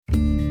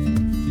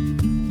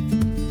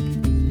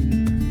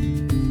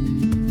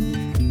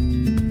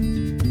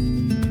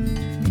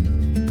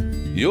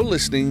You're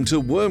listening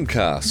to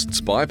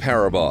Wormcasts by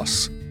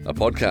Parabos, a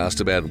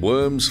podcast about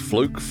worms,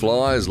 fluke,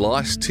 flies,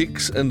 lice,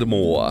 ticks and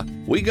more.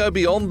 We go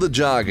beyond the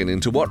jargon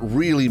into what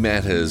really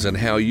matters and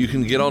how you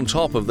can get on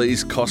top of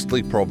these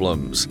costly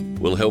problems.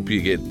 We'll help you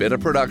get better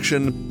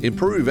production,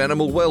 improve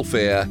animal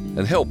welfare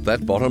and help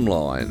that bottom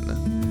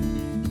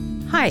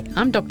line. Hi,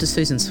 I'm Dr.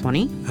 Susan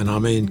Swanee. And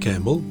I'm Ian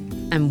Campbell.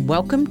 And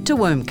welcome to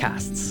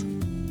Wormcasts.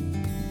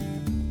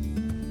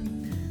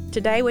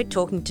 Today we're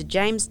talking to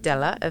James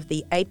Deller of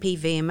the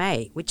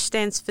APVMA, which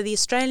stands for the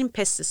Australian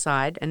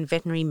Pesticide and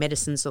Veterinary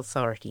Medicines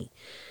Authority.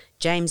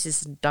 James is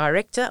the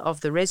Director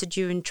of the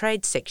Residue and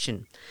Trade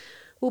Section.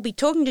 We'll be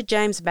talking to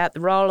James about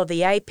the role of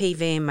the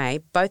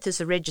APVMA, both as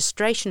a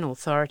registration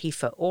authority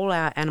for all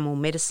our animal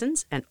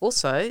medicines and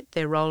also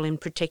their role in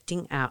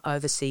protecting our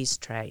overseas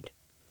trade.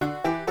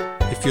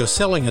 If you're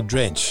selling a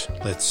drench,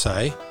 let's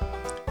say,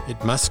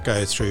 it must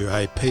go through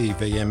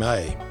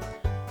APVMA.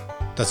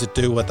 Does it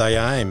do what they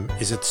aim?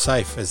 Is it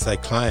safe as they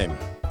claim?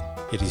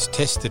 It is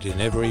tested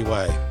in every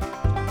way.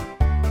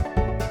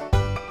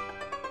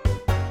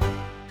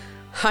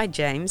 Hi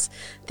James,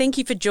 thank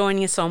you for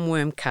joining us on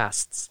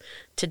Wormcasts.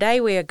 Today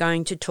we are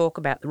going to talk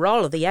about the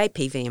role of the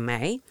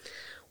APVMA,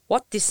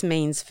 what this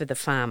means for the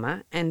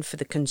farmer and for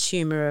the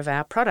consumer of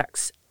our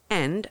products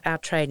and our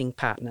trading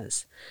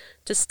partners.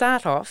 To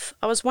start off,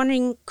 I was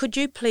wondering, could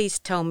you please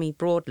tell me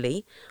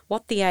broadly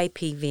what the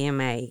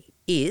APVMA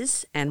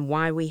is and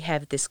why we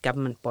have this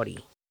government body?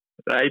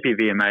 The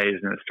APVMA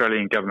is an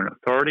Australian government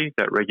authority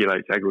that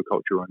regulates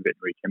agricultural and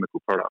veterinary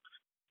chemical products.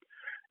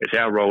 It's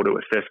our role to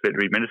assess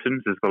veterinary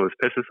medicines as well as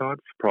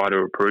pesticides prior to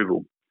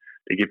approval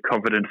to give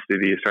confidence to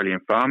the Australian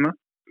farmer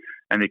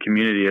and the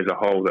community as a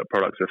whole that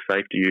products are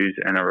safe to use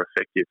and are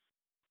effective.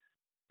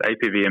 The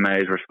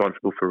APVMA is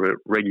responsible for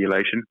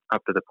regulation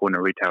up to the point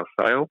of retail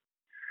sale.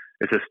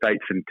 It's the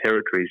states and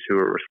territories who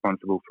are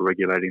responsible for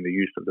regulating the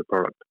use of the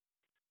product,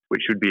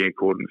 which should be in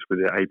accordance with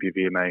the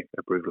APVMA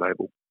approved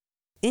label.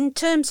 In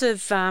terms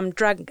of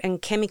drug and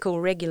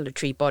chemical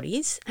regulatory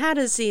bodies, how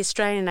does the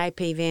Australian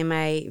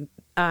APVMA,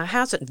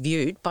 how's it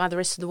viewed by the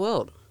rest of the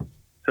world?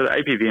 So the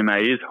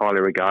APVMA is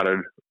highly regarded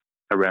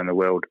around the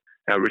world.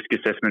 Our risk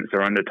assessments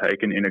are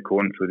undertaken in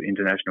accordance with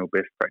international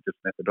best practice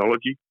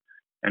methodology,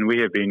 and we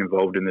have been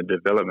involved in the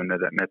development of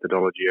that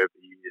methodology over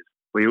the years.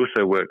 We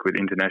also work with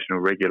international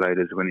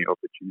regulators when the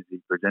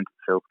opportunity presents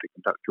itself to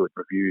conduct joint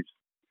reviews.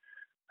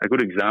 A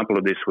good example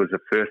of this was the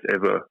first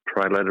ever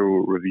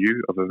trilateral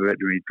review of a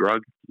veterinary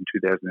drug in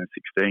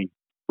 2016.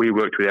 We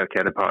worked with our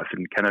counterparts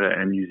in Canada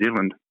and New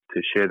Zealand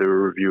to share the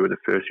review of the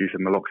first use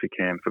of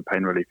meloxicam for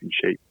pain relief in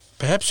sheep.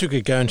 Perhaps you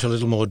could go into a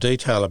little more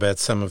detail about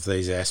some of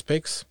these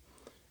aspects.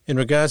 In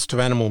regards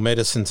to animal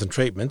medicines and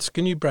treatments,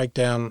 can you break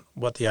down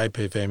what the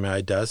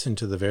APVMA does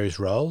into the various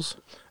roles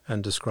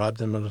and describe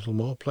them a little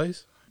more,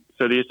 please?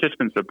 So the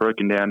assessments are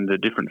broken down into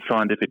different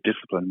scientific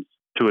disciplines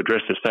to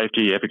address the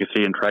safety,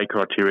 efficacy and trade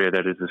criteria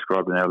that is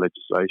described in our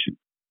legislation.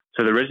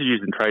 So the residues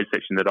and trade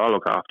section that I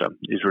look after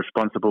is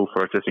responsible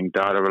for assessing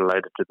data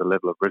related to the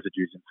level of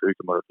residues in food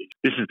commodities.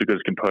 This is because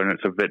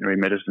components of veterinary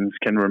medicines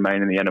can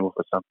remain in the animal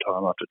for some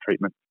time after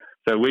treatment.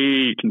 So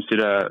we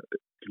consider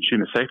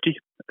consumer safety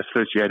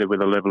associated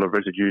with the level of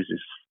residues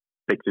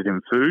expected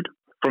in food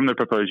from the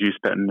proposed use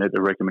pattern at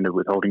the recommended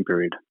withholding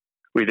period.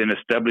 We then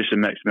establish a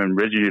maximum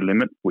residue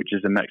limit, which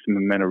is the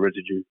maximum amount of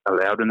residue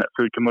allowed in that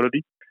food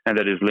commodity, and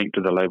that is linked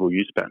to the label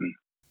use pattern.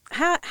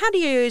 How do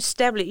you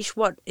establish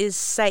what is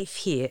safe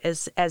here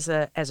as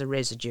a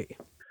residue?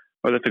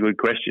 Well, that's a good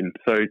question.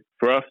 So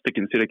for us to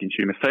consider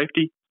consumer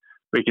safety,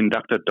 we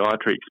conduct a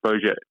dietary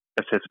exposure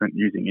assessment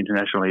using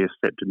internationally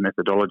accepted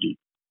methodology.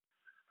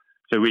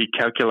 So we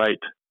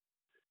calculate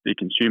the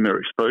consumer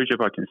exposure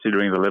by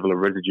considering the level of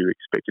residue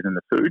expected in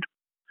the food,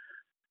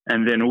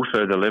 and then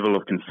also the level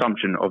of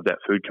consumption of that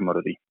food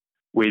commodity.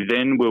 We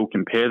then will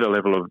compare the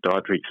level of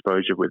dietary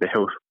exposure with a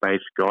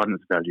health-based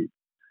guidance value,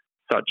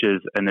 such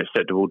as an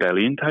acceptable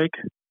daily intake,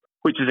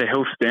 which is a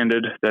health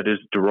standard that is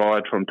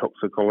derived from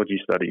toxicology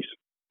studies.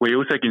 We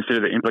also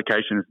consider the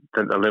implications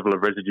that the level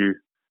of residue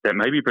that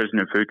may be present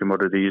in food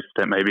commodities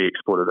that may be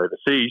exported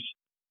overseas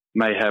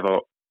may have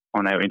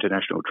on our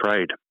international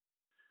trade.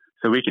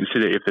 So we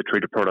consider if the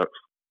treated products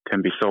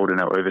can be sold in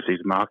our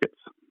overseas markets.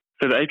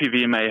 So the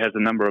APVMA has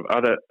a number of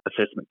other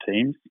assessment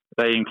teams.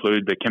 They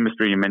include the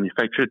chemistry and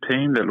manufacture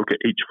team that look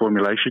at each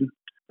formulation,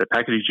 the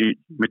packaging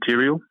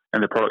material, and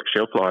the product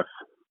shelf life.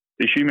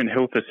 The human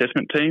health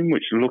assessment team,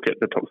 which look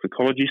at the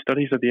toxicology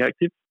studies of the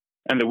active,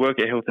 and the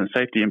worker health and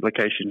safety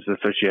implications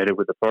associated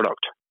with the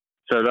product.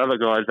 So the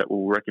other guys that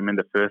will recommend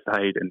the first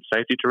aid and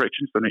safety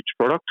directions on each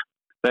product,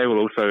 they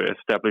will also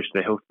establish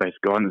the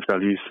health-based guidance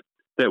values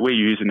that we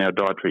use in our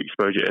dietary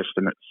exposure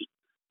estimates.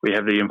 We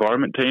have the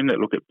environment team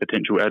that look at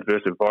potential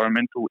adverse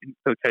environmental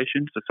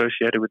implications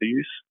associated with the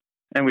use.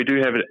 And we do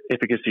have an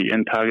efficacy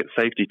and target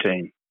safety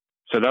team.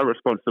 So they're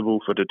responsible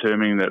for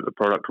determining that the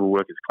product will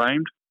work as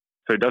claimed.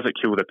 So does it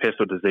kill the pest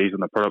or disease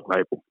on the product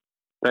label?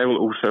 They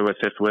will also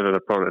assess whether the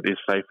product is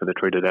safe for the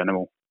treated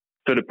animal.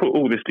 So to put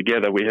all this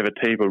together, we have a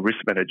team of risk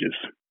managers.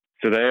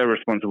 So they are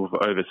responsible for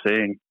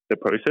overseeing the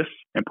process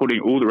and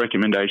putting all the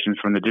recommendations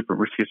from the different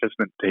risk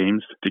assessment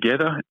teams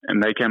together,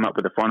 and they came up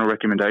with a final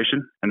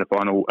recommendation and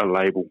a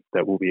label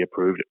that will be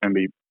approved and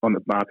be on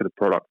the market of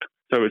product.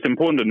 So it's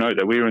important to note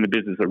that we are in the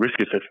business of risk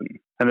assessment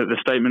and that the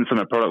statements on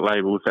the product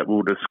labels that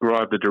will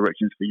describe the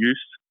directions for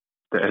use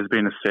that has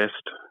been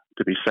assessed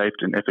to be safe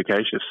and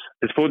efficacious.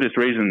 It's for this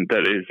reason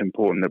that it is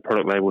important that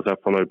product labels are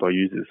followed by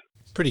users.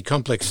 Pretty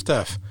complex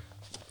stuff.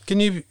 Can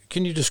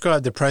you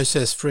describe the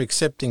process for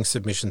accepting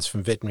submissions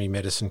from veterinary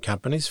medicine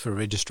companies for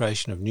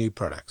registration of new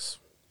products?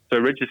 So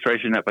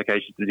registration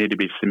applications need to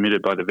be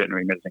submitted by the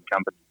veterinary medicine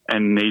company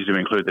and needs to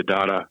include the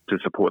data to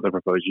support the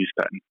proposed use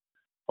pattern.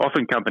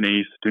 Often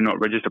companies do not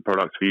register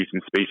products for use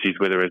in species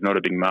where there is not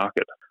a big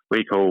market.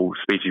 We call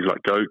species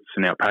like goats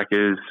and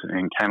alpacas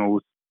and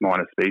camels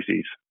minor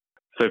species.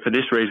 So for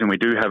this reason, we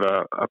do have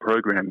a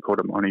program called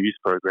a minor use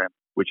program,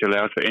 which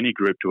allows for any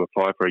group to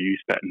apply for a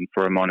use pattern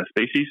for a minor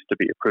species to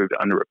be approved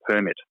under a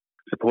permit.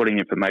 Supporting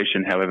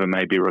information, however,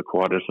 may be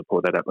required to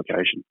support that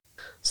application.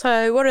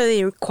 So what are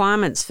the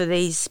requirements for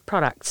these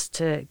products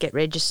to get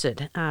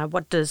registered?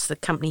 What does the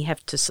company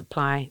have to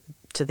supply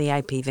to the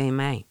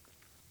APVMA?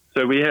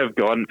 So we have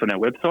guidance on our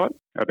website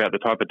about the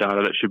type of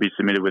data that should be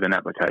submitted with an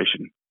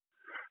application.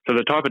 So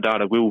the type of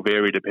data will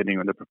vary depending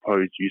on the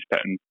proposed use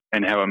pattern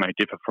and how it may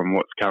differ from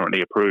what's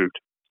currently approved.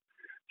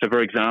 So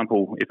for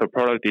example, if a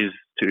product is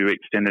to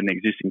extend an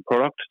existing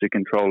product to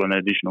control an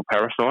additional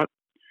parasite,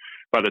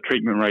 but the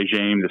treatment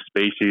regime, the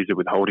species, the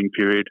withholding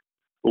period,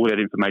 all that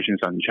information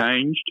is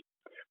unchanged,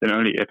 then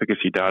only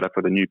efficacy data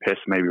for the new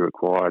pest may be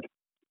required.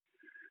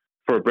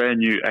 For a brand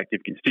new active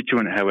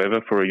constituent,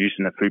 however, for a use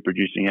in a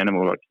food-producing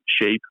animal like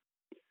sheep,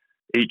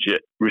 each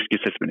risk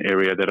assessment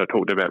area that I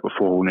talked about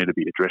before will need to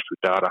be addressed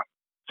with data.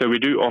 So we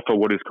do offer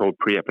what is called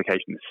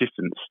pre-application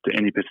assistance to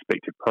any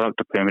prospective product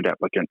or permit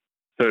applicant.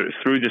 So it's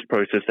through this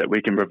process that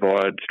we can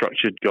provide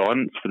structured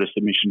guidance for the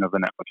submission of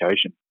an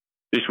application.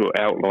 This will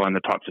outline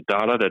the types of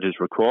data that is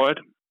required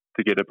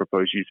to get a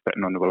proposed use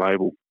pattern onto a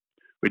label.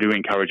 We do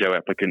encourage our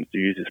applicants to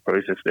use this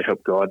process to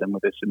help guide them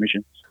with their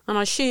submissions. And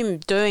I assume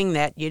doing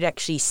that, you'd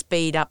actually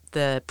speed up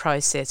the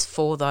process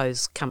for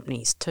those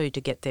companies too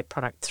to get their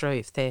product through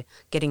if they're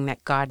getting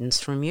that guidance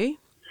from you?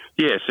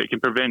 Yes, it can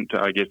prevent,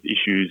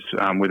 issues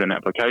with an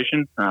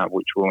application,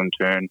 which will in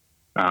turn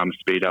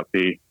speed up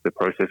the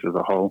process as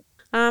a whole.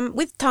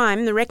 With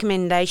time, the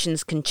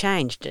recommendations can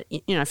change.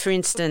 For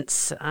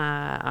instance,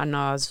 I know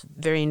I was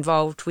very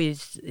involved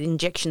with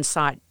injection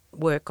site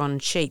work on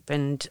sheep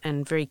and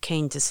very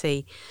keen to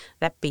see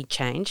that be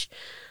changed.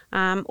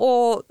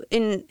 Or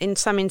in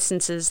some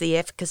instances, the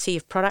efficacy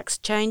of products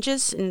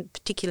changes, and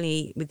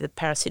particularly with the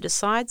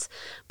parasiticides,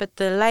 but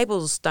the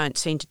labels don't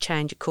seem to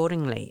change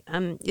accordingly.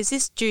 Is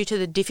this due to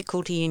the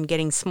difficulty in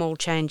getting small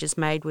changes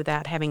made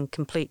without having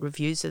complete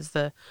reviews of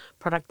the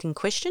product in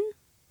question?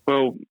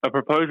 Well, a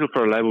proposal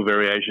for a label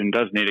variation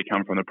does need to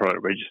come from the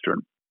product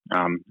registrant.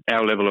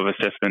 Our level of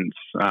assessments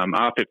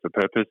are fit for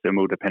purpose and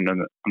will depend on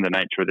the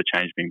nature of the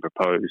change being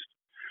proposed.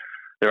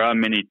 There are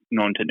many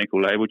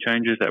non-technical label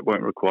changes that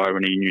won't require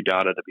any new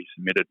data to be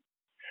submitted.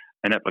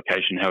 An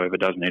application, however,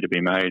 does need to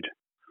be made.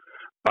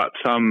 But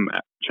some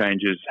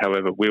changes,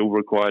 however, will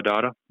require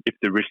data if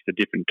the risks are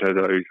different to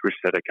those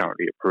risks that are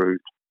currently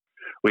approved.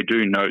 We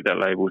do note that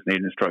labels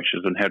need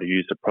instructions on how to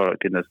use the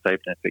product in a safe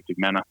and effective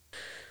manner.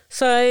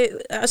 So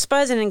I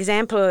suppose an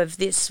example of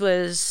this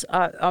was,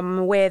 I'm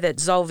aware that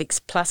Zolvix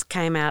Plus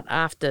came out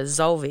after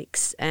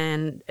Zolvix,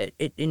 and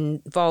it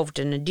involved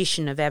an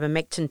addition of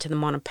abamectin to the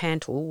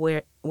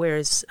monopantal,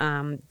 whereas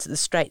the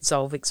straight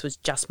Zolvix was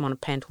just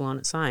monopantal on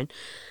its own.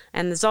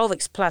 And the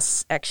Zolvix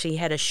Plus actually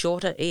had a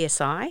shorter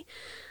ESI.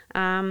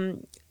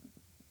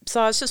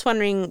 So I was just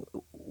wondering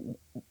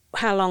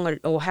how long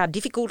or how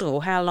difficult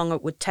or how long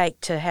it would take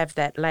to have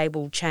that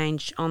label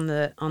changed on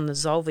the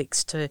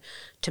Zolvix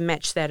to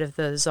match that of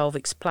the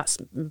Zolvix Plus.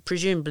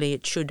 Presumably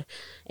it should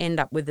end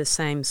up with the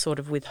same sort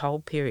of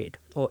withhold period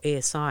or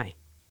ESI.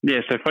 Yeah,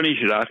 so funny you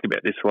should ask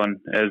about this one,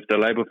 as the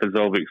label for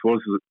Zolvix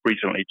was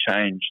recently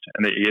changed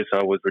and the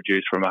ESI was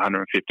reduced from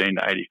 115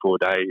 to 84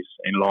 days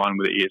in line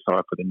with the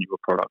ESI for the newer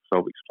product,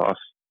 Zolvix Plus.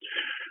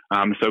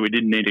 So we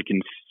did need to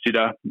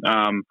consider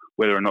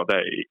whether or not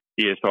that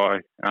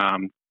ESI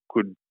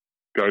could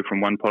go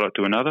from one product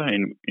to another.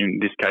 In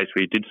this case,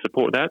 we did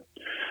support that,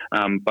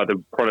 but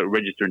the product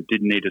registrant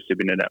did need to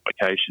submit an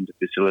application to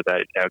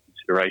facilitate our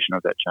consideration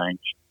of that change.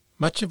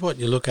 Much of what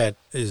you look at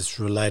is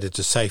related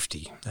to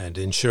safety and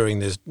ensuring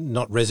there's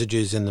not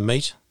residues in the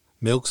meat,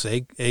 milks,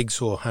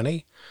 eggs or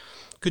honey.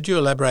 Could you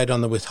elaborate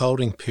on the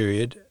withholding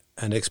period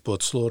and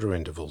export slaughter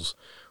intervals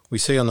we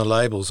see on the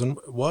labels, and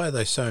why are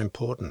they so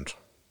important?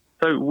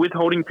 So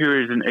withholding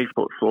periods and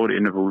export slaughter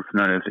intervals,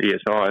 known as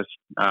ESIs,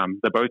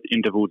 they're both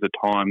intervals of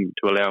time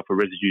to allow for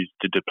residues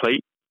to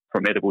deplete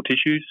from edible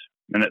tissues,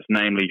 and that's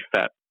namely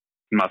fat,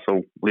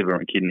 muscle, liver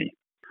and kidney.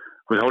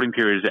 Withholding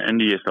periods and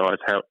ESIs,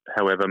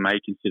 however, may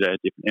consider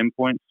different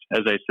endpoints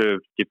as they serve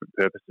different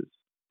purposes.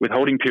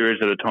 Withholding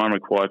periods are the time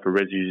required for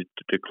residues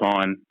to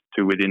decline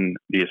to within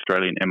the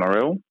Australian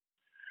MRL,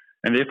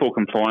 and therefore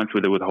compliance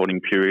with the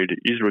withholding period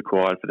is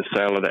required for the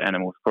sale of the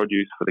animal's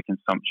produce for the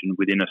consumption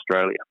within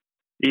Australia.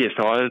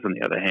 ESIs, on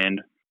the other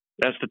hand,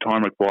 that's the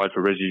time required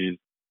for residues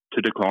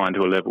to decline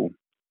to a level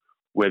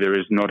where there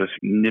is not a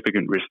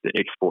significant risk to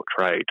export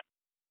trade.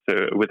 So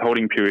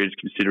withholding periods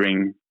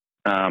considering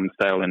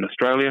sale in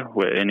Australia,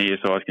 where an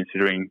ESI is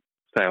considering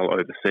sale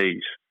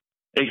overseas.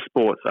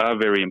 Exports are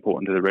very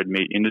important to the red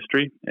meat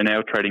industry, and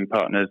our trading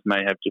partners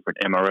may have different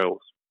MRLs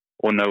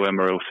or no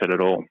MRL set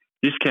at all.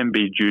 This can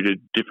be due to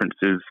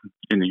differences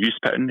in the use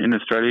pattern in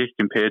Australia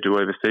compared to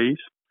overseas,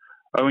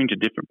 owing to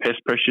different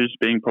pest pressures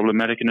being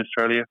problematic in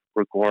Australia,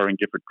 requiring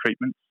different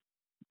treatments.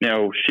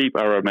 Now, sheep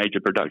are a major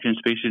production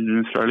species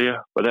in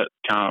Australia, but that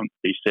can't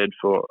be said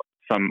for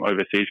some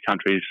overseas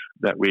countries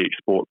that we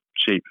export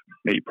sheep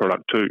meat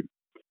product to.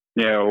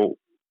 Now,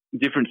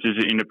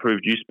 differences in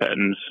approved use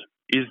patterns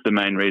is the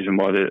main reason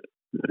why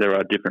there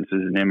are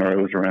differences in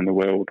MRLs around the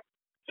world.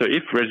 So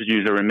if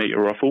residues are in meat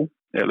or offal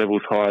at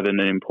levels higher than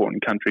an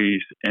important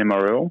country's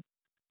MRL,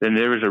 then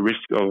there is a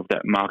risk of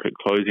that market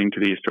closing to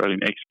the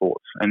Australian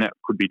exports, and that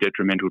could be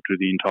detrimental to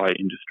the entire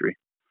industry.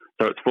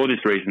 So it's for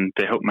this reason,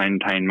 to help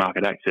maintain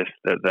market access,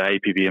 that the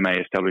APVMA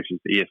establishes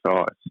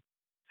ESIs.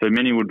 So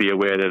many would be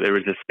aware that there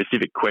is a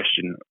specific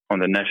question on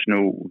the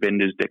National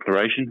Vendors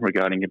Declaration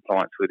regarding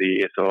compliance with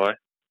the ESI,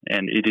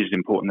 and it is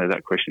important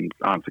that question is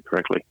answered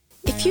correctly.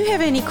 If you have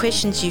any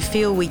questions you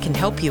feel we can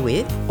help you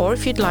with, or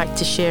if you'd like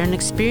to share an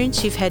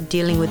experience you've had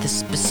dealing with a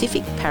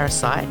specific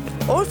parasite,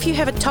 or if you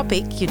have a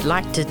topic you'd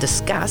like to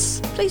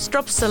discuss, please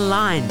drop us a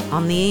line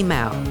on the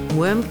email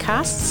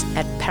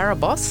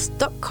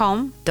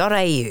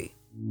wormcasts@parabos.com.au.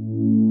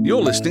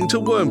 You're listening to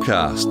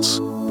Wormcasts,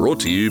 brought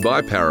to you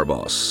by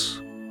Parabos.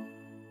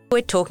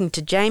 We're talking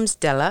to James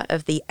Deller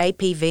of the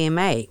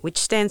APVMA, which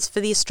stands for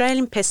the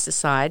Australian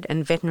Pesticide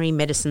and Veterinary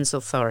Medicines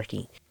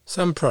Authority.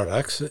 Some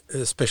products,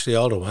 especially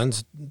older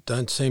ones,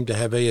 don't seem to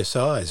have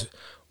ESIs.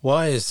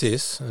 Why is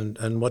this,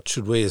 and what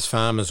should we as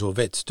farmers or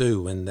vets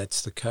do when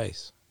that's the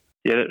case?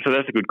 Yeah, so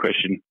that's a good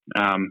question.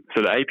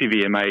 So the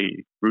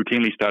APVMA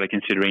routinely started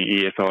considering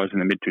ESIs in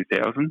the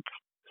mid-2000s.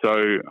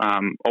 So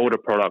older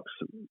products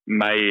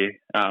may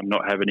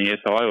not have an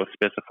ESI or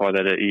specify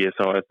that an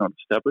ESI is not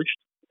established.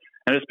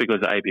 And it's because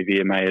the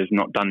APVMA has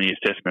not done the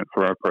assessment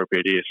for an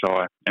appropriate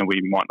ESI, and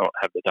we might not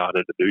have the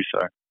data to do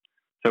so.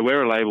 So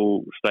where a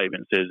label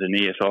statement says an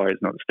ESI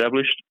is not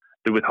established,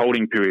 the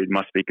withholding period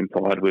must be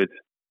complied with.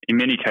 In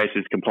many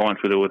cases, compliance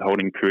with the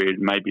withholding period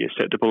may be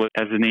acceptable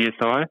as an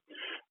ESI,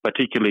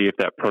 particularly if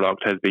that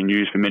product has been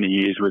used for many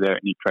years without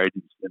any trade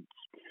incidents.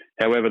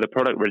 However, the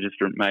product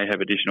registrant may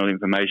have additional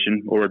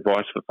information or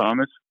advice for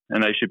farmers,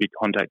 and they should be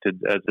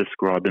contacted as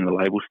described in the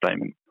label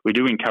statement. We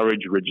do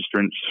encourage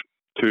registrants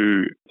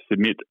to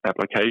submit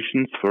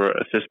applications for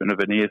assessment of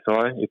an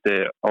ESI if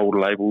their old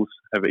labels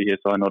have an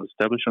ESI not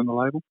established on the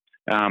label,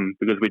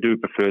 because we do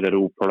prefer that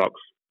all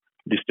products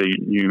list a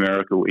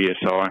numerical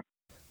ESI.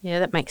 Yeah,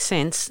 that makes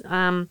sense.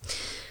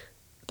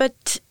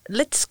 But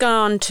let's go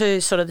on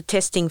to sort of the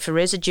testing for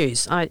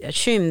residues. I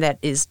assume that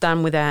is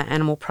done with our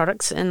animal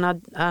products,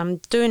 and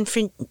do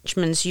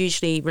infringements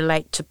usually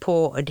relate to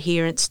poor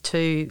adherence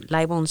to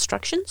label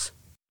instructions?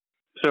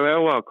 So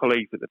our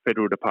colleagues at the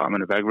Federal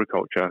Department of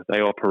Agriculture,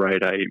 they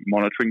operate a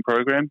monitoring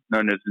program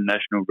known as the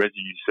National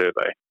Residue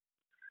Survey.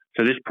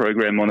 So this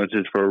program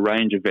monitors for a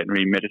range of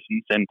veterinary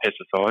medicines and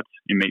pesticides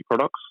in meat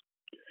products,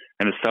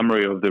 and a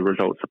summary of the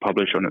results are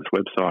published on its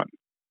website.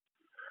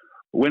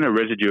 When a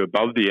residue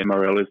above the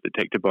MRL is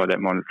detected by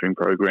that monitoring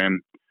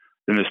program,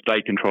 then the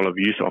State Control of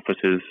Use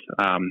officers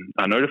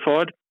are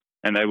notified,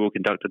 and they will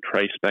conduct a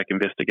traceback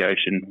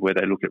investigation where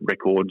they look at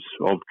records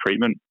of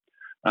treatment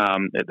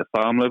at the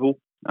farm level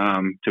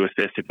to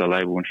assess if the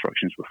label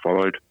instructions were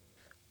followed.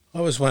 I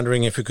was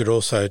wondering if we could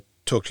also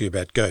talk to you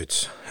about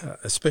goats,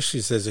 especially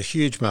as there's a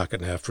huge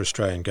market now for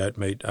Australian goat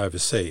meat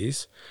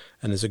overseas,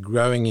 and there's a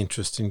growing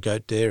interest in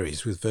goat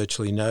dairies with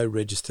virtually no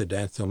registered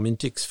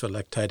anthelmintics for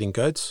lactating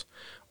goats,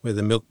 where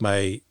the milk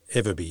may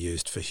ever be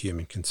used for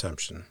human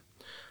consumption.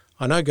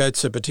 I know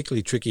goats are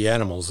particularly tricky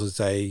animals as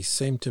they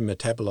seem to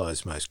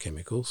metabolise most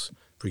chemicals,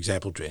 for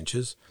example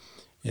drenches,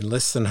 in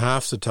less than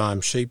half the time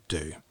sheep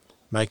do,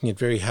 making it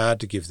very hard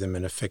to give them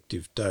an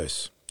effective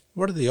dose.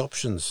 What are the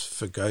options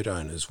for goat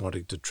owners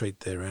wanting to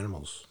treat their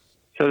animals?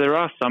 So there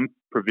are some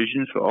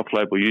provisions for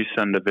off-label use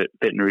under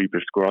veterinary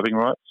prescribing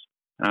rights.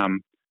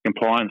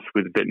 Compliance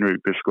with veterinary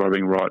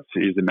prescribing rights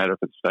is a matter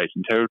for the states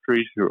and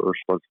territories who are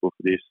responsible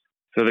for this.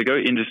 So the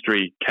goat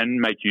industry can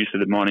make use of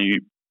the minor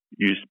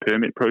use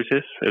permit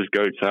process, as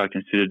goats are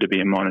considered to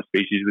be a minor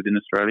species within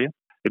Australia.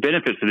 The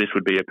benefits of this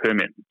would be a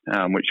permit,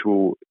 which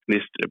will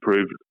list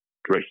approved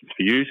directions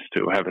for use,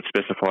 to have a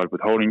specified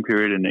withholding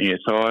period in the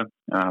ESI,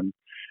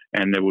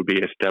 and there would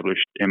be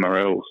established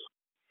MRLs.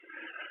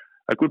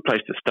 A good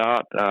place to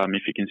start,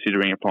 if you're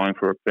considering applying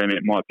for a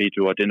permit, might be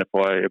to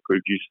identify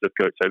approved use of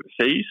goats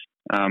overseas,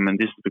 and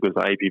this is because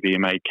the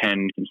APVMA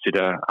can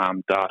consider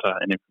data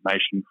and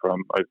information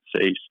from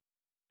overseas.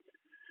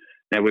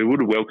 Now, we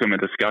would welcome a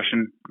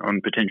discussion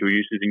on potential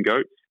uses in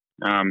goats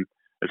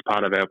as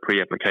part of our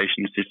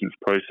pre-application assistance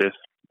process,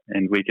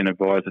 and we can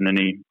advise on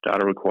any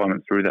data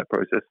requirements through that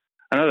process.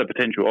 Another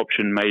potential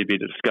option may be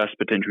to discuss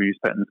potential use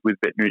patterns with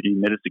veterinary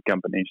medicine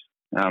companies.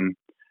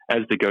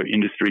 As the goat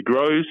industry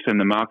grows and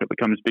the market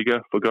becomes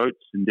bigger for goats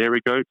and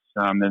dairy goats,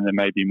 then there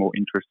may be more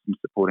interest in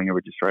supporting a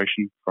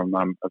registration from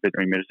a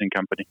veterinary medicine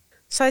company.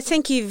 So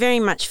thank you very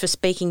much for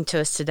speaking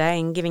to us today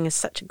and giving us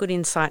such a good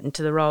insight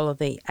into the role of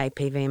the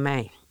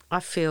APVMA. I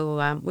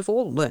feel we've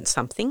all learnt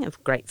something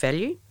of great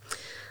value.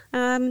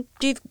 Do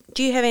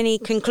you have any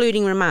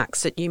concluding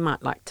remarks that you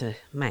might like to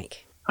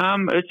make?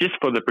 It's just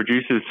for the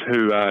producers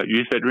who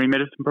use veterinary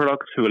medicine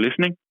products who are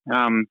listening.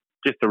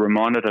 Just a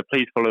reminder to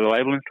please follow the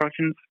label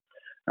instructions,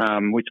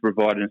 which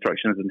provide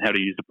instructions on how to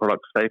use the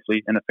product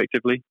safely and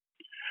effectively.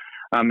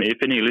 If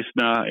any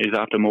listener is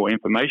after more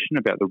information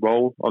about the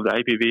role of the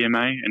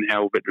APVMA and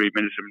how veterinary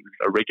medicines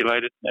are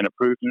regulated and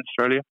approved in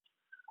Australia,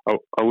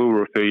 I will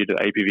refer you to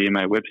the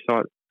APVMA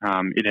website.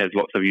 It has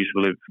lots of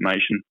useful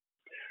information.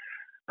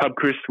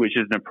 PubCris, which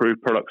is an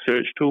approved product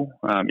search tool,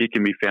 it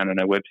can be found on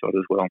our website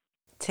as well.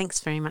 Thanks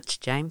very much,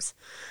 James.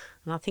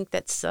 And I think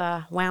that's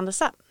wound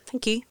us up.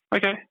 Thank you.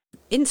 Okay.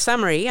 In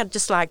summary, I'd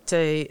just like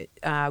to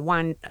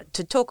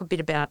talk a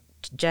bit about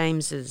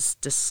James's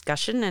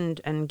discussion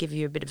and give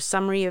you a bit of a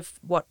summary of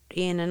what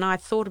Ian and I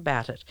thought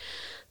about it.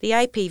 The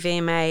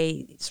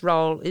APVMA's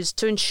role is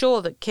to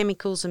ensure that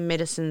chemicals and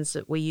medicines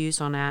that we use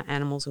on our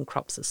animals and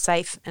crops are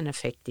safe and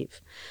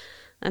effective.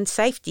 And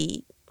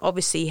safety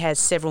obviously has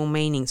several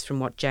meanings from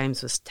what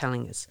James was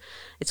telling us.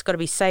 It's got to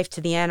be safe to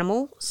the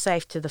animal,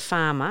 safe to the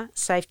farmer,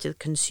 safe to the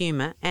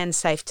consumer, and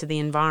safe to the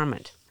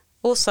environment.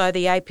 Also,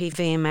 the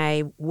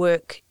APVMA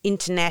work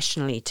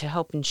internationally to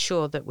help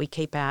ensure that we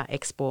keep our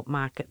export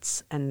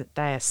markets and that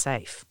they are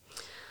safe.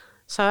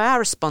 So our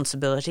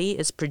responsibility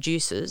as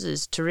producers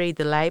is to read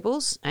the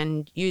labels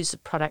and use the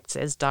products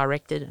as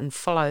directed and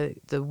follow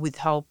the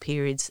withhold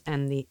periods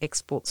and the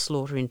export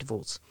slaughter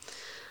intervals,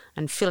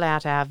 and fill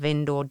out our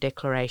vendor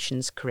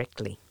declarations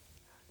correctly.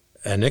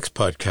 Our next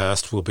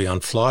podcast will be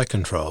on fly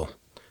control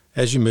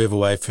as you move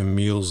away from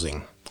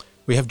mulesing.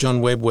 We have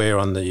John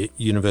Webware on the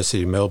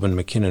University of Melbourne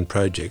McKinnon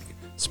project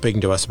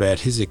speaking to us about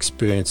his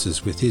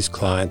experiences with his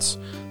clients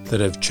that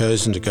have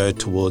chosen to go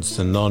towards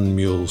the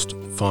non-mulesed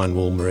fine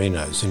wool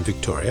merinos in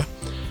Victoria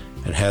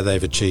and how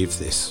they've achieved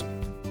this.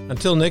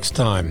 Until next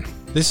time,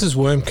 this is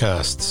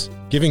Wormcasts,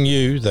 giving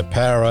you the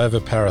power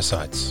over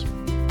parasites.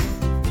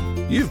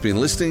 You've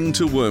been listening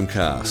to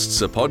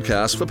Wormcasts, a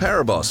podcast for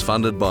Parabos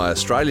funded by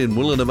Australian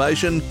Wool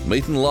Innovation,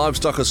 Meat and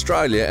Livestock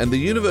Australia and the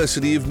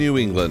University of New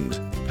England.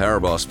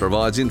 Parabos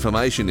provides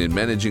information in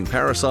managing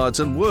parasites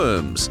and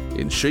worms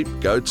in sheep,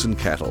 goats and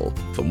cattle.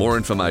 For more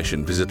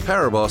information, visit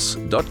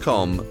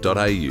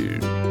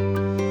parabos.com.au.